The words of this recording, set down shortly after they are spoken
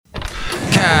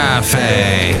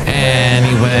Café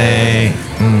Anyway.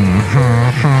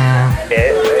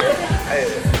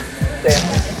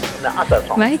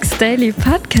 Mike's Daily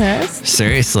Podcast.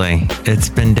 Seriously, it's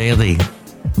been daily.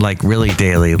 Like really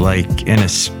daily. Like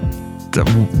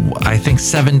I think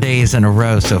 7 days in a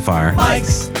row so far.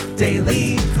 Mike's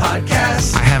Daily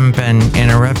Podcast. I haven't been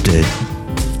interrupted.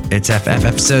 It's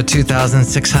episode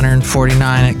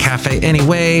 2649 at Café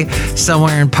Anyway,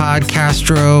 somewhere in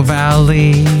Podcastro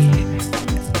Valley.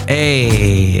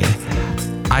 Hey,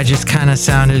 I just kind of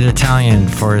sounded Italian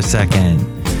for a second,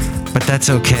 but that's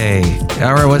okay.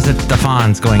 Or was it the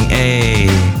Fonz going, hey?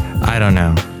 I don't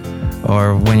know.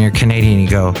 Or when you're Canadian, you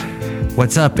go,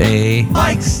 what's up, eh?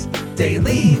 Mike's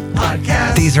Daily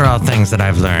Podcast. These are all things that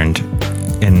I've learned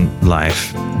in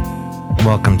life.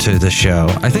 Welcome to the show.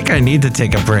 I think I need to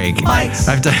take a break. Mike's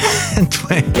I've done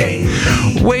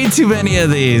way too many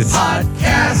of these.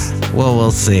 Podcast. Well,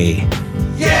 we'll see.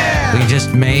 Yeah. We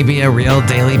just may be a real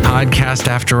daily podcast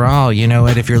after all. You know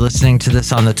what? If you're listening to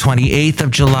this on the 28th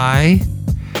of July,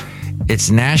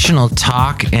 it's National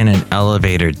Talk in an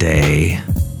Elevator Day.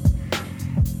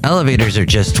 Elevators are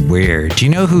just weird. Do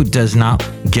you know who does not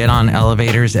get on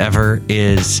elevators ever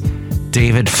is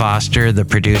David Foster, the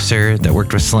producer that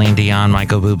worked with Celine Dion,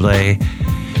 Michael Bublé,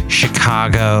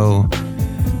 Chicago,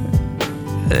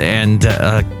 and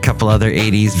a couple other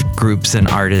 80s groups and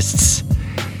artists.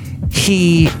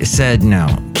 He said no,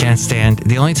 can't stand.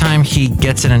 The only time he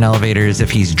gets in an elevator is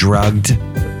if he's drugged,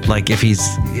 like if he's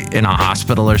in a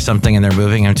hospital or something and they're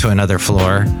moving him to another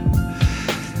floor.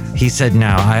 He said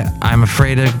no, I'm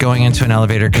afraid of going into an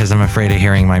elevator because I'm afraid of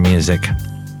hearing my music.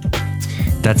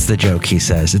 That's the joke, he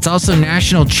says. It's also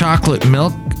National Chocolate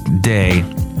Milk Day.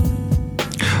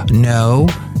 No,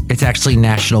 it's actually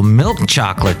National Milk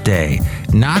Chocolate Day.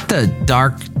 Not the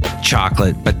dark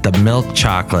chocolate, but the milk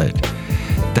chocolate.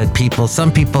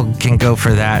 Some people can go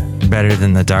for that better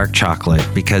than the dark chocolate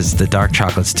because the dark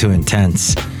chocolate's too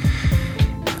intense.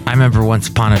 I remember once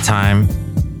upon a time,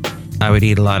 I would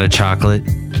eat a lot of chocolate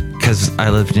because I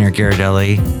lived near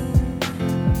Ghirardelli,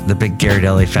 the big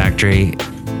Ghirardelli factory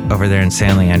over there in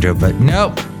San Leandro, but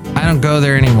nope, I don't go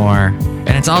there anymore. And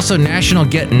it's also National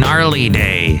Get Gnarly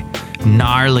Day.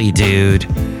 Gnarly, dude.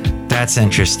 That's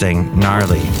interesting.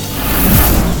 Gnarly.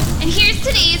 And here's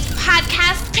today's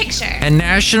podcast picture. And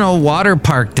National Water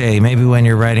Park Day. Maybe when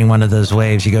you're riding one of those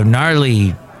waves, you go,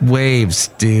 gnarly waves,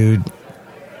 dude.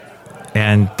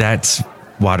 And that's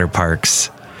water parks.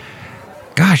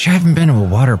 Gosh, I haven't been to a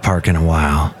water park in a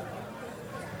while.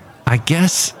 I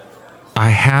guess I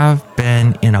have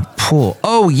been in a pool.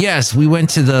 Oh, yes. We went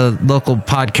to the local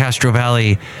Podcastro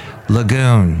Valley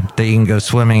lagoon that you can go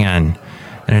swimming in. And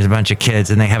there's a bunch of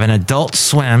kids, and they have an adult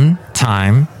swim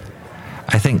time,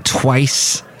 I think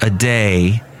twice a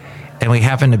day. And we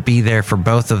happen to be there for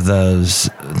both of those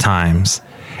times.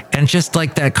 And just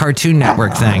like that Cartoon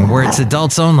Network thing where it's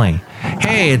adults only.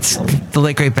 Hey, it's the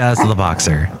late great Basil the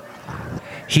Boxer.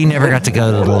 He never got to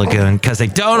go to the lagoon because they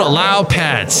don't allow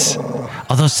pets.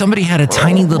 Although somebody had a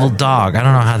tiny little dog. I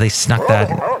don't know how they snuck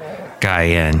that guy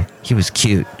in. He was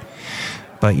cute.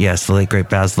 But yes, the late great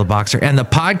Basil the Boxer. And the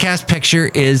podcast picture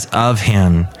is of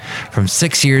him from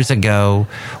 6 years ago.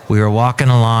 We were walking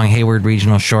along Hayward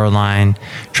Regional Shoreline,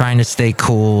 trying to stay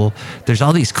cool. There's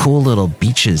all these cool little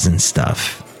beaches and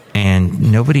stuff,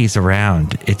 and nobody's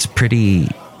around. It's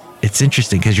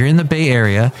interesting because you're in the Bay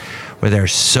Area where there are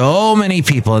so many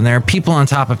people, and there are people on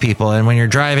top of people. And when you're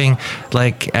driving,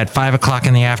 like at 5 o'clock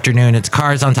in the afternoon, it's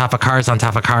cars on top of cars on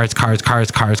top of cars,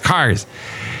 cars.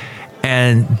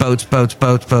 And boats.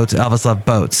 Elvis loved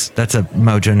boats. That's a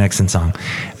Mojo Nixon song.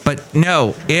 But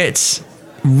no, it's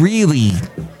really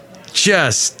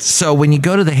just so when you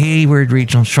go to the Hayward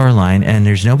Regional Shoreline and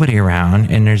there's nobody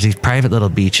around and there's these private little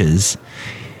beaches,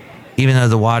 even though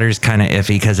the water's kind of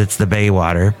iffy because it's the bay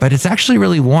water, but it's actually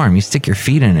really warm. You stick your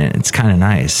feet in it. It's kind of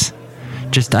nice.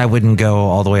 Just I wouldn't go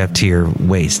all the way up to your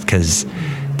waist because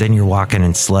then you're walking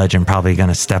in sludge and probably going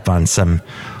to step on some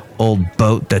old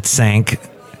boat that sank.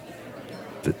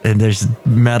 And there's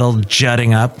metal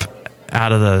jutting up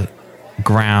out of the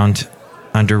ground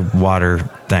underwater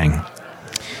thing.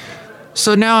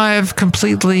 So now I've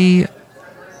completely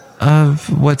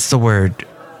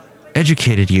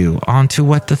educated you onto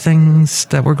what the things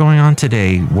that were going on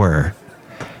today were.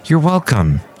 You're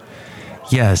welcome.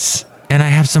 Yes, and I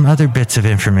have some other bits of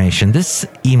information. This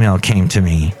email came to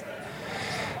me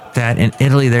that in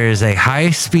Italy there is a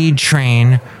high-speed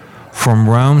train from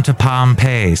Rome to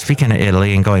Pompeii. Speaking of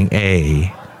Italy and going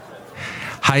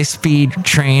high-speed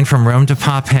train from Rome to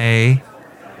Pompeii,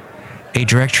 a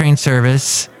direct train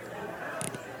service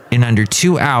in under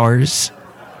 2 hours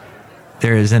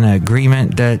there is an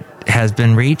agreement that has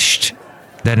been reached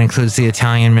that includes the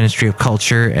Italian Ministry of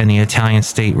Culture and the Italian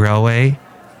State Railway.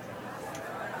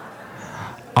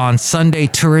 On Sunday,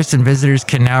 tourists and visitors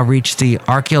can now reach the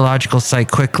archaeological site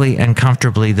quickly and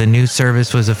comfortably. The new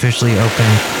service was officially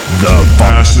opened. The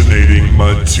Fascinating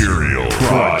Material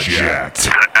Project.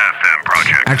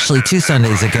 Actually, 2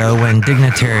 Sundays ago, when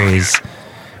dignitaries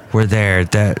were there,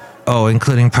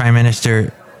 including Prime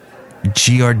Minister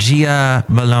Giorgia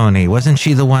Meloni. Wasn't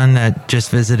she the one that just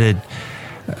visited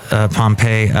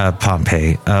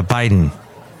Biden?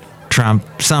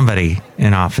 Trump, somebody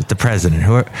in office, the president.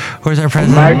 Who's our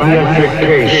president?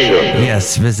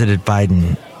 Yes, visited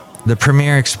Biden. The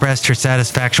premier expressed her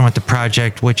satisfaction with the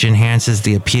project, which enhances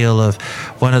the appeal of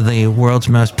one of the world's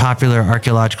most popular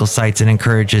archaeological sites and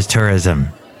encourages tourism.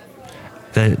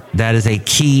 That is a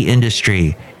key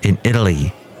industry in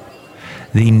Italy.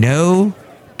 The no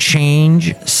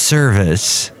change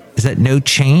service, is that no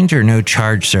change or no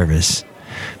charge service?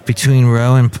 Between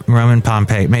Rome and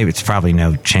Pompeii, maybe it's probably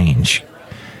no change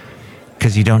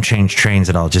because you don't change trains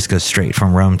at all. It just goes straight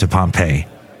from Rome to Pompeii.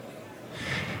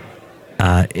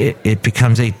 It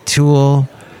becomes a tool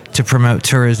to promote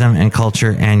tourism and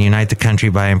culture and unite the country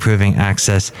by improving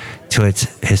access to its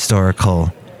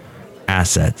historical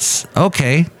assets.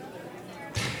 Okay.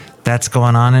 That's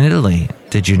going on in Italy.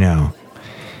 Did you know?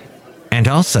 And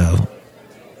also,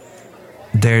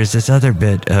 there's this other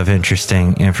bit of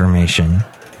interesting information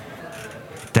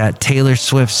that Taylor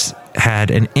Swift's had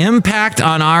an impact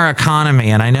on our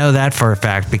economy. And I know that for a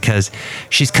fact because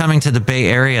she's coming to the Bay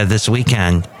Area this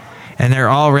weekend. And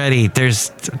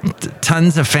there's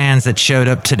tons of fans that showed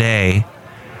up today.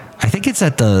 I think it's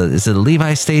at is it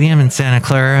Levi Stadium in Santa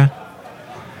Clara?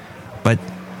 But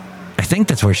I think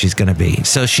that's where she's going to be.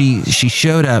 So she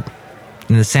showed up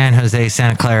in the San Jose,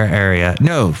 Santa Clara area.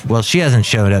 No, well, she hasn't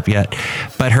showed up yet,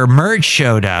 but her merch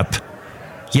showed up.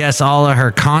 Yes, all of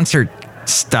her concert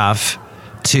stuff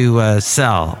to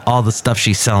sell, all the stuff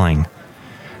she's selling.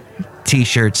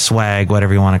 T-shirts, swag,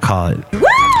 whatever you want to call it.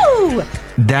 Woo!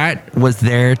 That was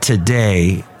there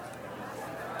today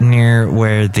near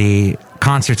where the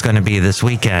concert's going to be this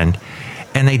weekend.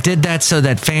 And they did that so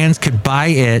that fans could buy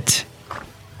it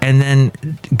and then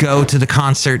go to the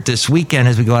concert this weekend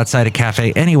as we go outside of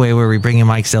Café Anyway, where we bring you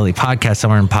Mike's Daily Podcast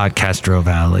somewhere in Podcastro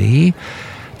Valley,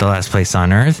 the last place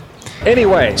on earth.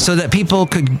 Anyway. So that people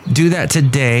could do that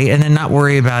today and then not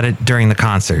worry about it during the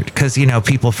concert. Because,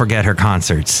 people forget her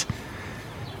concerts.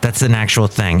 That's an actual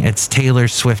thing. It's Taylor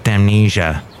Swift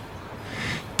amnesia.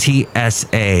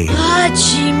 TSA.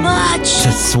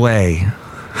 To sway.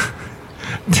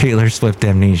 Taylor Swift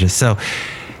amnesia. So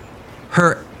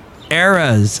her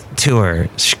Eras tour,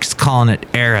 she's calling it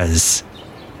Eras,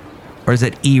 or is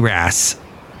it ERAS,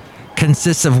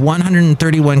 consists of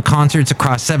 131 concerts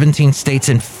across 17 states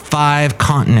and 5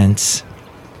 continents.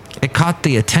 It caught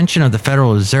the attention of the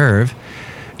Federal Reserve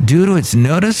due to its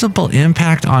noticeable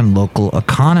impact on local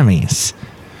economies.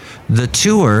 The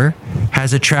tour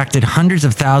has attracted hundreds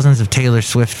of thousands of Taylor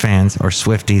Swift fans, or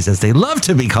Swifties as they love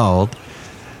to be called,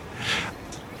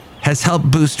 has helped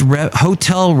boost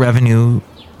hotel revenue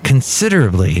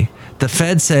considerably. The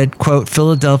Fed said, quote,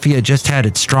 Philadelphia just had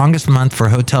its strongest month for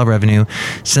hotel revenue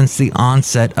since the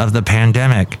onset of the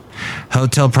pandemic.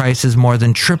 Hotel prices more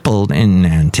than tripled in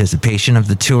anticipation of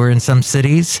the tour in some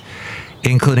cities,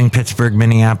 including Pittsburgh,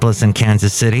 Minneapolis, and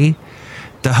Kansas City.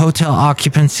 The hotel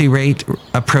occupancy rate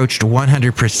approached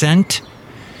 100%,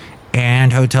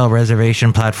 and hotel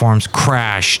reservation platforms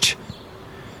crashed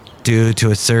due to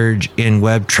a surge in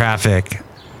web traffic,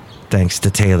 thanks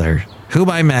to Taylor, whom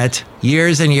I met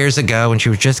years and years ago when she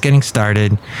was just getting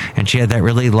started, and she had that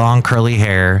really long curly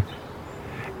hair,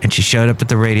 and she showed up at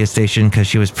the radio station because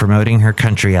she was promoting her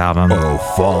country album. A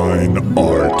fine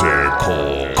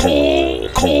article.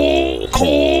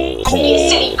 You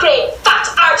silly, great, fat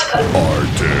article.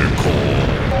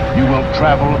 You will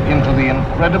travel into the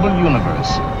incredible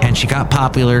universe. And she got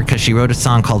popular because she wrote a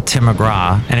song called Tim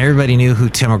McGraw, and everybody knew who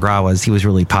Tim McGraw was. He was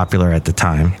really popular at the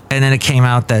time. And then it came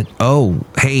out that, oh,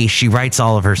 hey, she writes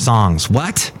all of her songs.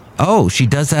 What? Oh, she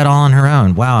does that all on her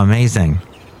own. Wow, amazing.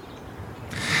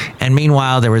 And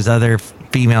meanwhile, there was other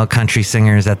female country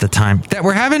singers at the time that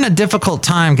were having a difficult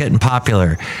time getting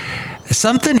popular.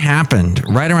 Something happened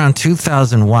right around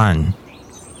 2001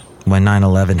 when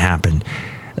 9/11 happened,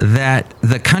 that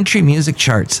the country music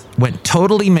charts went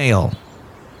totally male.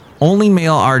 Only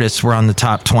male artists were on the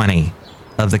top 20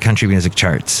 of the country music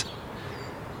charts.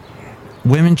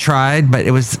 Women tried, but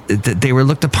they were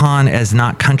looked upon as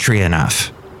not country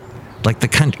enough. Like the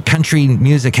country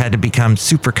music had to become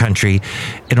super country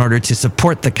in order to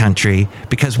support the country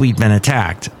because we'd been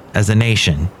attacked. as a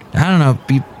nation. I don't know,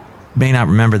 you may not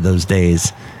remember those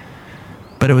days,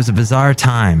 but it was a bizarre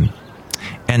time.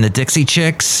 And the Dixie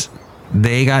Chicks,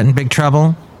 they got in big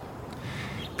trouble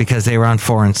because they were on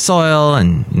foreign soil,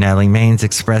 and Natalie Maines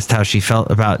expressed how she felt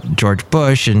about George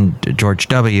Bush and George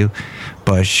W.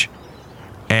 Bush,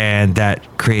 and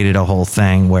that created a whole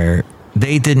thing where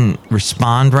they didn't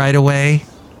respond right away,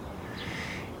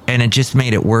 and it just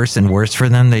made it worse and worse for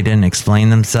them. They didn't explain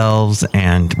themselves,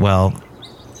 and, well,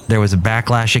 there was a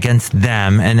backlash against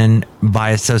them, and then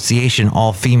by association,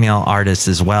 all female artists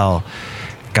as well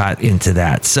got into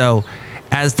that. So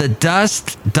as the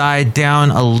dust died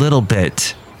down a little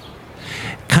bit,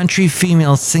 country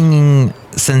female singing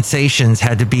sensations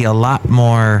had to be a lot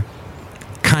more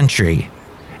country.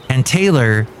 And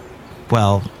Taylor,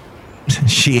 well,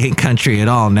 she ain't country at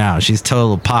all now. She's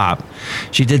total pop.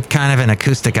 She did kind of an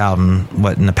acoustic album,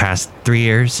 in the past 3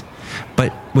 years?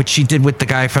 But what she did with the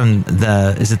guy from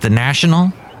is it The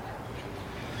National?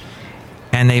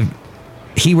 And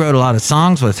he wrote a lot of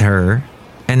songs with her,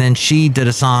 and then she did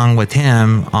a song with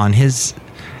him on his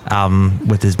album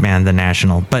with his band, The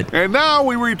National. And now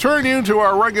we return you to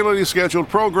our regularly scheduled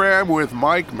program with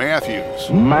Mike Matthews.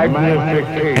 And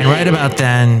right about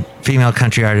then, female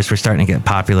country artists were starting to get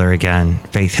popular again.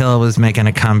 Faith Hill was making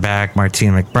a comeback,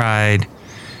 Martina McBride.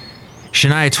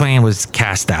 Shania Twain was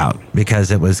cast out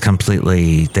because it was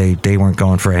completely, they weren't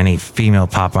going for any female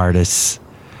pop artists.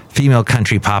 Female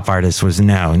country pop artists was a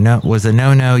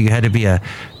no. You had to be a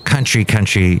country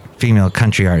female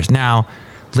country artist. Now,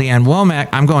 Leanne Womack,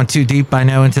 I'm going too deep, I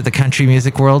know, into the country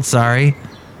music world. Sorry.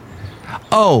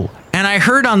 Oh, and I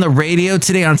heard on the radio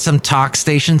today on some talk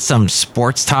station, some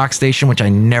sports talk station, which I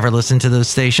never listened to those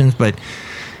stations, but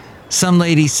some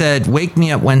lady said, "Wake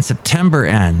me up when September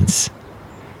ends."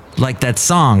 Like that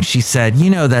song. She said, "You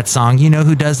know that song. You know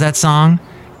who does that song?"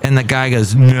 And the guy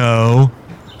goes, "No."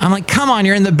 I'm like, come on,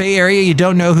 you're in the Bay Area. You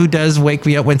don't know who does Wake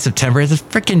Me Up When September. It's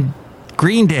freaking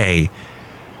Green Day.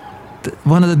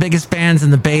 One of the biggest bands in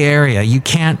the Bay Area. You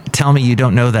can't tell me you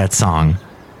don't know that song.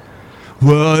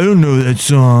 Well, I don't know that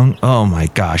song. Oh my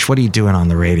gosh, what are you doing on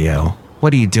the radio?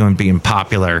 What are you doing being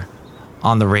popular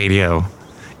on the radio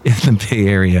in the Bay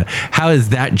Area? How is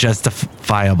that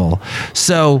justifiable?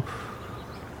 So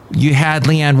you had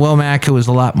Leanne Womack, who was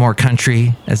a lot more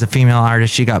country as a female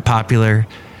artist. She got popular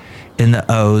in the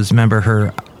O's. Remember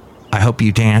her I Hope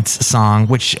You Dance song,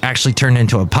 which actually turned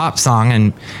into a pop song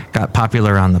and got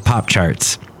popular on the pop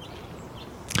charts.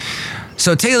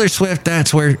 So Taylor Swift,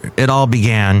 that's where it all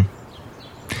began.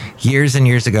 Years and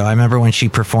years ago, I remember when she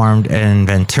performed in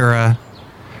Ventura,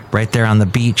 right there on the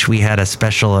beach. We had a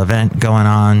special event going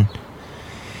on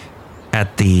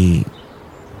at the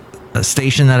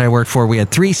station that I worked for. We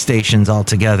had 3 stations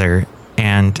altogether,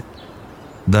 and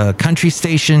the country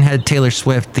station had Taylor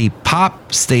Swift. The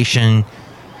pop station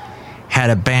had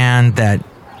a band that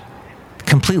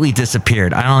completely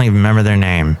disappeared. I don't even remember their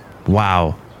name.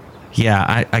 Wow.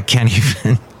 Yeah, I can't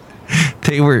even.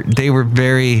 They were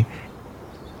very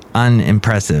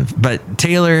unimpressive. But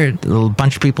Taylor, a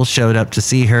bunch of people showed up to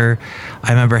see her.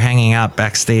 I remember hanging out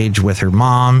backstage with her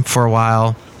mom for a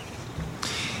while.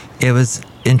 It was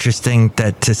interesting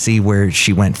to see where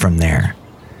she went from there.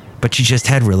 But she just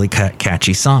had really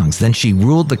catchy songs. Then she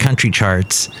ruled the country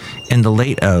charts in the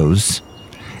late O's.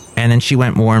 And then she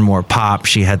went more and more pop.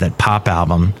 She had that pop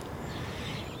album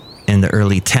in the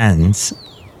early 10s.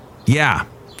 Yeah,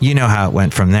 you know how it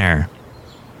went from there.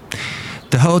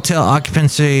 The hotel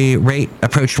occupancy rate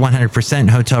approached 100%, and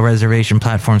hotel reservation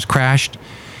platforms crashed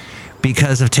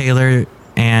because of Taylor.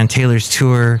 And Taylor's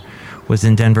tour was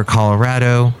in Denver,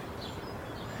 Colorado.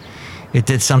 It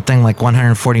did something like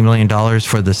 $140 million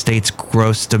for the state's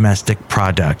gross domestic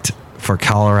product, for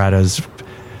Colorado's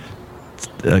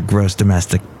gross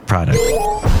domestic product.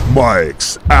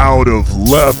 Mike's out of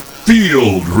left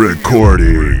field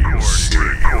recordings.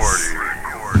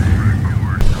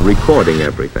 Recording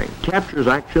everything captures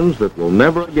actions that will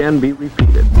never again be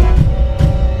repeated.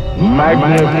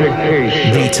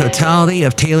 Magnification. The totality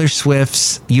of Taylor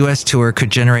Swift's U.S. tour could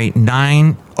generate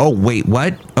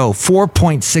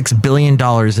 $4.6 billion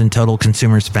in total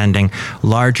consumer spending,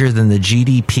 larger than the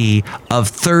GDP of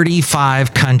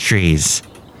 35 countries.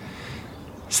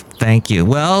 Thank you.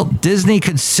 Well, Disney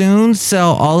could soon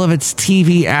sell all of its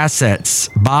TV assets.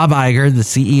 Bob Iger, the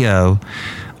CEO,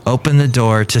 opened the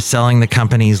door to selling the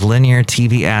company's linear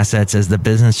TV assets as the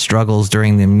business struggles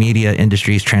during the media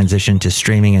industry's transition to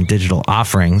streaming and digital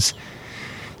offerings.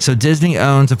 So Disney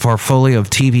owns a portfolio of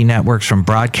TV networks from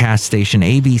broadcast station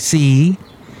ABC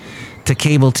to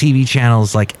cable TV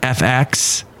channels like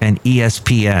FX and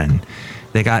ESPN.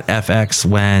 They got FX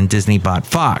when Disney bought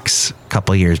Fox a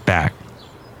couple years back.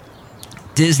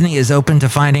 Disney is open to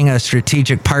finding a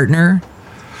strategic partner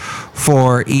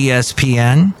for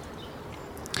ESPN.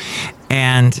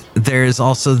 And there's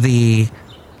also the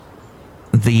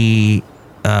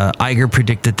Iger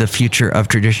predicted the future of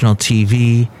traditional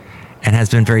TV and has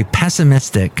been very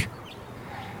pessimistic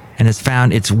and has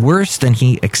found it's worse than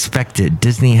he expected.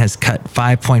 Disney has cut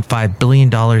 $5.5 billion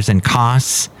in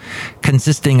costs,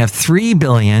 consisting of $3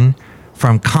 billion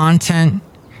from content,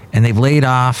 and they've laid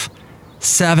off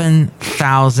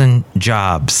 7,000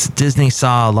 jobs. Disney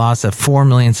saw a loss of 4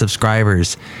 million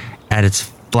subscribers at its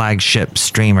flagship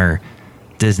streamer,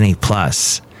 Disney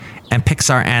Plus. And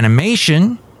Pixar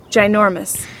Animation,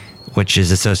 ginormous, which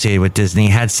is associated with Disney,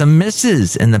 had some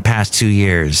misses in the past 2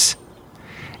 years,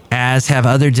 as have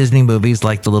other Disney movies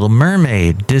like The Little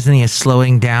Mermaid. Disney is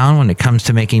slowing down when it comes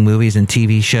to making movies and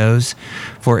TV shows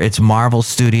for its Marvel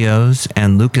Studios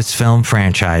and Lucasfilm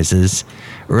franchises.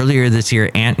 Earlier this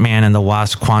year, Ant-Man and the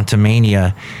Wasp: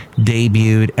 Quantumania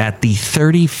debuted at the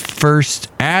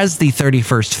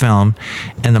 31st film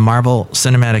in the Marvel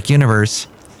Cinematic Universe,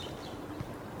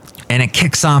 and it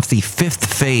kicks off the 5th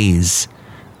phase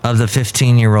of the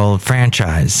 15-year-old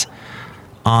franchise.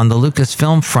 On the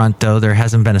Lucasfilm front, though, there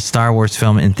hasn't been a Star Wars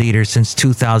film in theaters since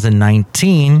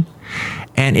 2019,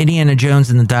 and Indiana Jones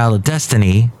and the Dial of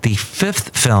Destiny, the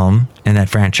 5th film in that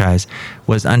franchise,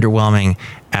 was underwhelming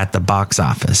at the box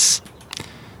office.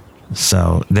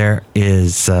 So there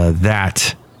is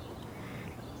that.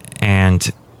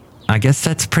 And I guess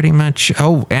that's pretty much...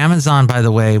 Oh, Amazon, by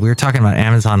the way. We were talking about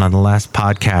Amazon on the last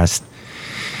podcast.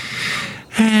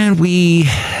 And we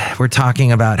were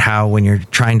talking about how when you're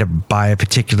trying to buy a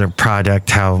particular product,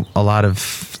 how a lot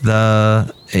of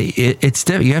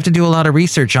you have to do a lot of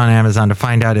research on Amazon to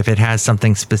find out if it has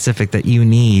something specific that you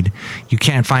need. You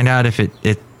can't find out if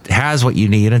it has what you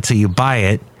need until you buy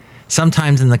it.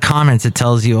 Sometimes in the comments it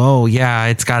tells you, oh yeah,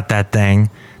 it's got that thing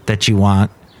that you want,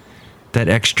 that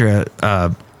extra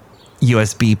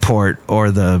USB port, or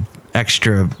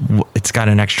it's got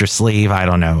an extra sleeve, I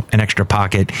don't know, an extra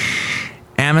pocket.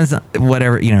 Amazon,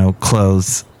 whatever,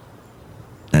 clothes.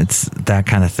 It's that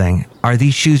kind of thing. Are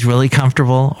these shoes really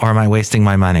comfortable, or am I wasting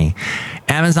my money?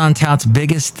 Amazon touts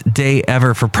biggest day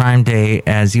ever for Prime Day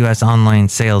as U.S. online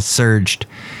sales surged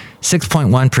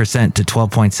 6.1% to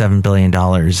 $12.7 billion,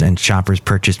 and shoppers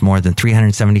purchased more than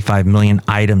 375 million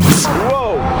items.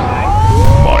 Whoa!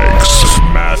 Mike's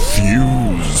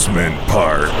Matthewsman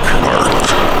Park.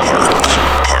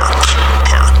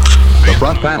 The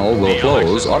front panel will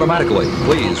close automatically.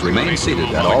 Please remain seated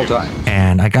at all times.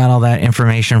 And I got all that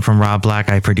information from Rob Black.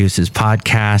 I produce his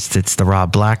podcast. It's The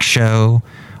Rob Black Show,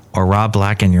 or Rob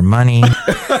Black and Your Money.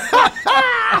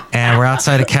 And we're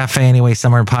outside of Café Anyway,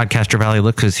 somewhere in Podcaster Valley.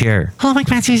 Look who's here. Hello, Mike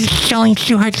Matthews. It's Chely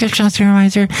Shoehart, gift shop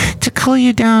supervisor. To cool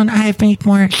you down, I have made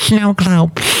more snow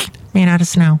globes made out of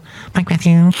snow. Mike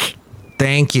Matthews.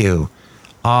 Thank you.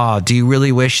 Oh, do you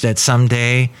really wish that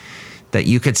someday that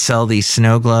you could sell these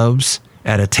snow globes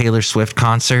at a Taylor Swift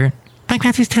concert? Mike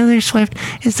Matthews, Taylor Swift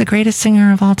is the greatest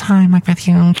singer of all time, Mike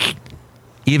Matthews.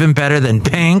 Even better than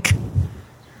Pink?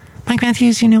 Mike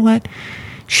Matthews, you know what?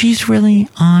 She's really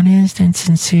honest and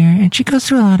sincere, and she goes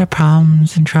through a lot of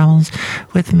problems and troubles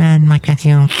with men, Mike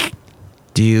Matthews.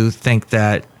 Do you think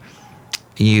that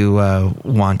you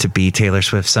want to be Taylor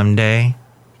Swift someday?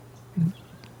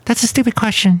 That's a stupid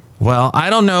question. Well, I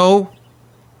don't know.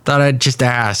 Thought I'd just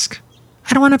ask.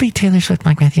 I don't want to be Taylor Swift,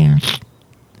 Mike Matthews.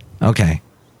 Okay.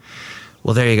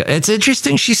 Well, there you go. It's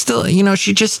interesting. She still,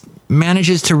 she just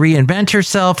manages to reinvent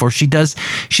herself, or she does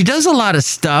a lot of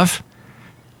stuff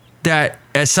that,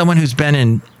 as someone who's been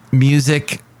in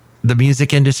the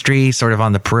music industry, sort of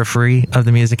on the periphery of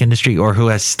the music industry, or who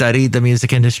has studied the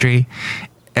music industry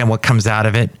and what comes out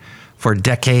of it for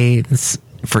decades,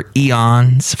 for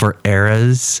eons, for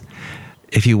eras,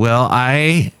 if you will,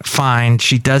 I find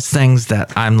she does things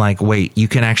that I'm like, wait, you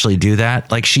can actually do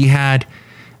that? Like, she had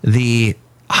the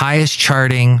highest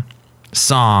charting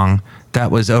song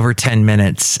that was over 10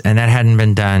 minutes, and that hadn't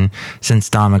been done since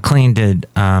Don McLean did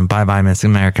Bye Bye Miss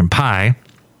American Pie.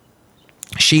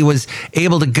 She was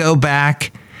able to go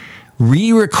back,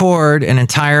 re-record an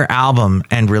entire album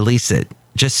and release it,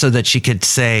 just so that she could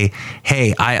say,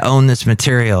 hey, I own this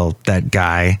material. That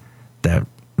guy,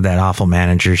 that awful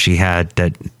manager she had,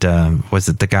 that was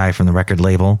it the guy from the record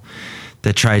label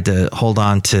that tried to hold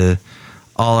on to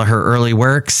all of her early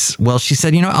works? Well, she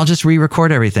said, I'll just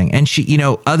re-record everything. And she,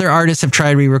 other artists have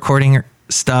tried re-recording her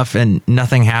stuff and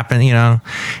nothing happened.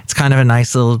 It's kind of a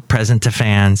nice little present to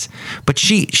fans. But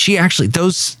she actually,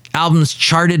 those albums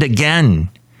charted again,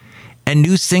 and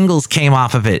new singles came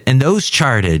off of it, and those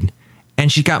charted.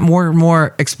 And she got more and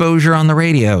more exposure on the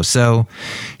radio. So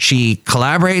she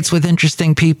collaborates with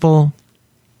interesting people.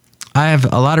 I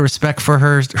have a lot of respect for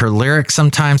her. Her lyrics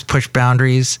sometimes push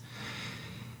boundaries.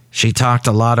 She talked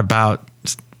a lot about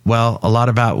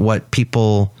what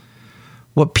people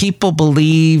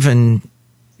believe and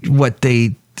what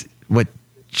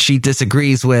she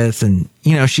disagrees with. And,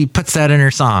 she puts that in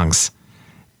her songs.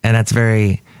 And that's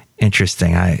very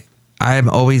interesting. I'm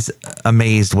always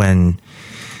amazed when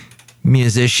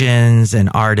musicians and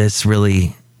artists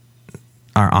really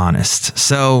are honest.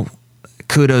 So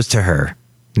kudos to her.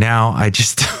 Now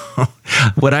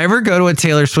would I ever go to a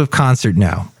Taylor Swift concert?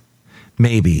 No.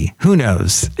 Maybe. Who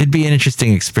knows? It'd be an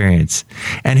interesting experience.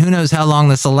 And who knows how long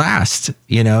this will last?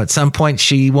 At some point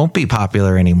she won't be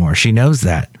popular anymore. She knows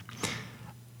that.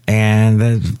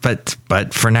 And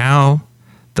but for now,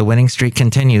 the winning streak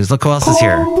continues. Look who else is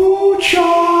here.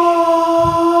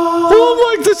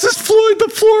 Oh, Mike, this is Floyd the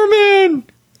Floorman.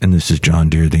 And this is John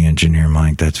Deere, the engineer,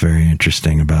 Mike. That's very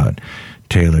interesting about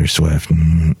Taylor Swift.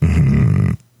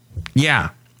 Mm-hmm.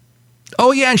 Yeah.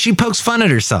 Oh, yeah, and she pokes fun at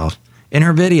herself in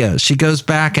her videos. She goes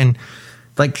back and,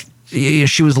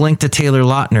 she was linked to Taylor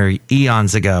Lautner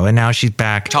eons ago, and now she's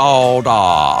back. Told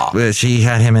off. She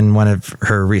had him in one of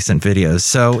her recent videos.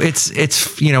 So it's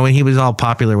when he was all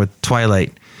popular with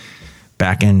Twilight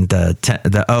back in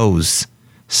the O's.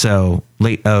 So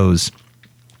late O's.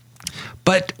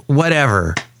 But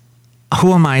whatever.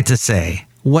 Who am I to say?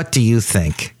 What do you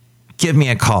think? Give me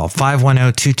a call.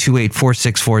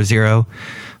 510-228-4640.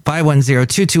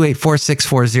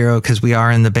 510-228-4640, because we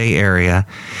are in the Bay Area.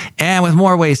 And with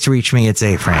more ways to reach me, it's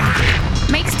A-Frame.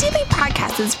 Mike's Daily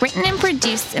Podcast is written and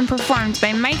produced and performed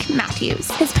by Mike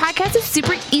Matthews. His podcast is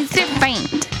super easy to find.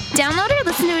 Download or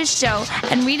listen to his show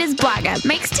and read his blog at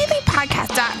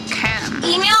mikesdailypodcast.com.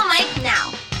 Email Mike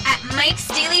now at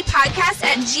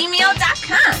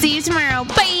mikesdailypodcast@gmail.com. See you tomorrow.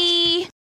 Bye!